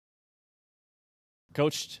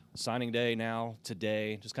Coach, signing day now,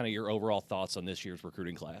 today, just kind of your overall thoughts on this year's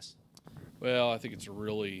recruiting class. Well, I think it's a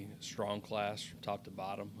really strong class from top to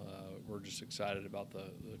bottom. We're just excited about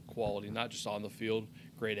the quality, not just on the field,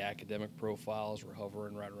 great academic profiles. We're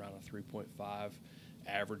hovering right around a 3.5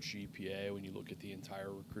 average GPA when you look at the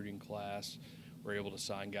entire recruiting class. We're able to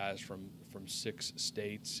sign guys from 6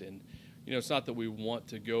 states. And, it's not that we want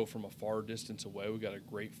to go from a far distance away. We've got a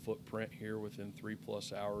great footprint here within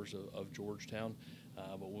 3+ hours of Georgetown.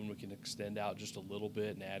 But when we can extend out just a little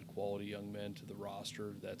bit and add quality young men to the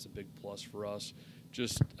roster, that's a big plus for us.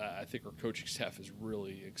 I think our coaching staff is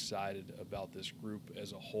really excited about this group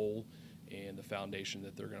as a whole and the foundation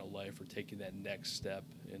that they're going to lay for taking that next step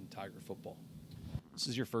in Tiger football. This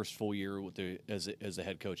is your first full year as a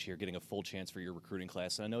head coach here, getting a full chance for your recruiting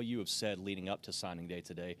class. And I know you have said leading up to signing day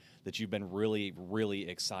today that you've been really, really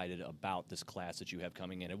excited about this class that you have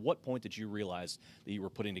coming in. At what point did you realize that you were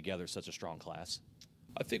putting together such a strong class?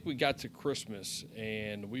 I think we got to Christmas,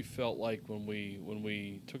 and we felt like when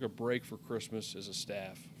we took a break for Christmas as a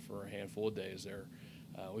staff for a handful of days there,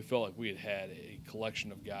 we felt like we had a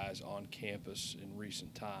collection of guys on campus in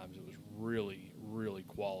recent times. It was really, really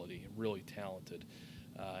quality and really talented.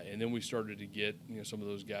 And then we started to get some of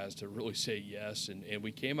those guys to really say yes, and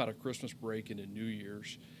we came out of Christmas break into New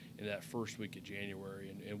Year's in that first week of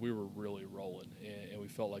January, and we were really rolling, and we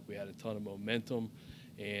felt like we had a ton of momentum.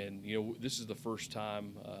 And, this is the first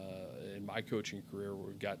time in my coaching career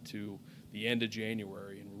where we got to the end of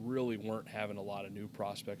January and really weren't having a lot of new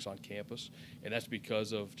prospects on campus. And that's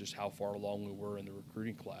because of just how far along we were in the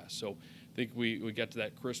recruiting class. So I think we got to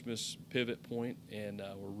that Christmas pivot point, and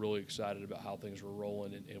we're really excited about how things were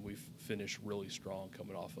rolling, and we've finished really strong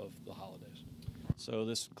coming off of the holidays. So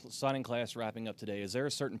this signing class wrapping up today, is there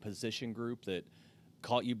a certain position group that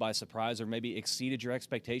caught you by surprise or maybe exceeded your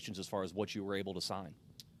expectations as far as what you were able to sign?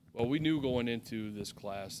 Well, we knew going into this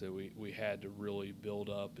class that we had to really build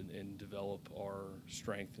up and develop our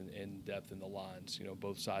strength and depth in the lines,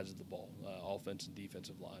 both sides of the ball, offense and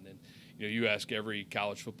defensive line. And, you ask every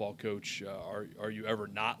college football coach, are you ever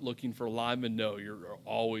not looking for linemen? No, you're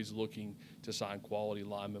always looking to sign quality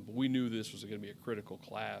linemen. But we knew this was going to be a critical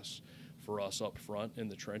class for us up front in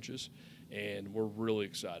the trenches, and we're really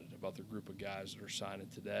excited about the group of guys that are signing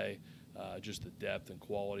today, just the depth and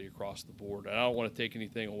quality across the board. And I don't want to take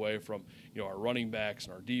anything away from our running backs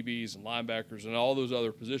and our DBs and linebackers and all those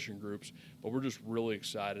other position groups, but we're just really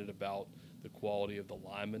excited about the quality of the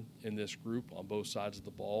linemen in this group on both sides of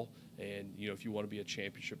the ball. And if you want to be a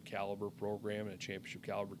championship caliber program and a championship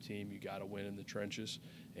caliber team, you got to win in the trenches.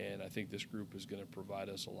 And I think this group is going to provide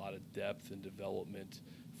us a lot of depth and development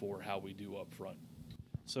for how we do up front.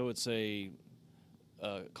 So it's a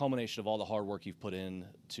culmination of all the hard work you've put in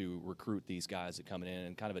to recruit these guys that come in,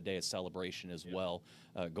 and kind of a day of celebration as well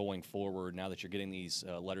going forward. Now that you're getting these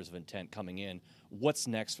letters of intent coming in, what's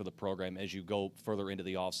next for the program as you go further into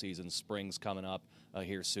the offseason? Spring's coming up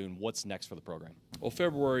here soon. What's next for the program? Well,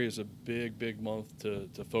 February is a big, big month to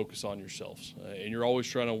focus on yourselves, and you're always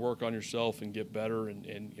trying to work on yourself and get better.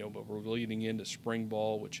 And but we're leading into spring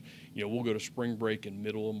ball, which we'll go to spring break in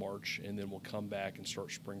middle of March, and then we'll come back and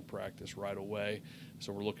start spring practice right away.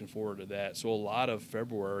 So we're looking forward to that. So a lot of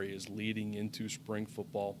February is leading into spring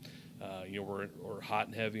football. We're hot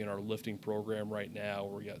and heavy in our lifting program right now.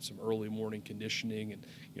 We got some early morning conditioning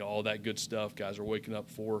and all that good stuff guys are waking up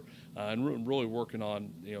for, and really working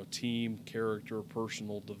on team, character,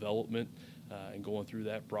 personal development, and going through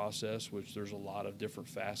that process, which there's a lot of different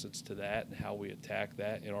facets to that and how we attack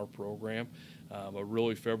that in our program. But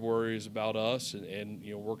really February is about us and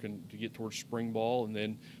working to get towards spring ball, and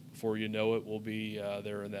then before you know it, we'll be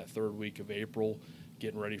there in that third week of April,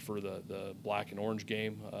 getting ready for the black and orange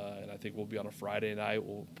game, and I think we'll be on a Friday night.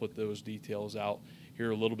 We'll put those details out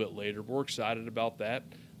here a little bit later. But we're excited about that.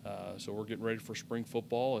 So we're getting ready for spring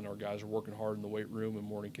football, and our guys are working hard in the weight room and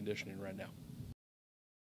morning conditioning right now.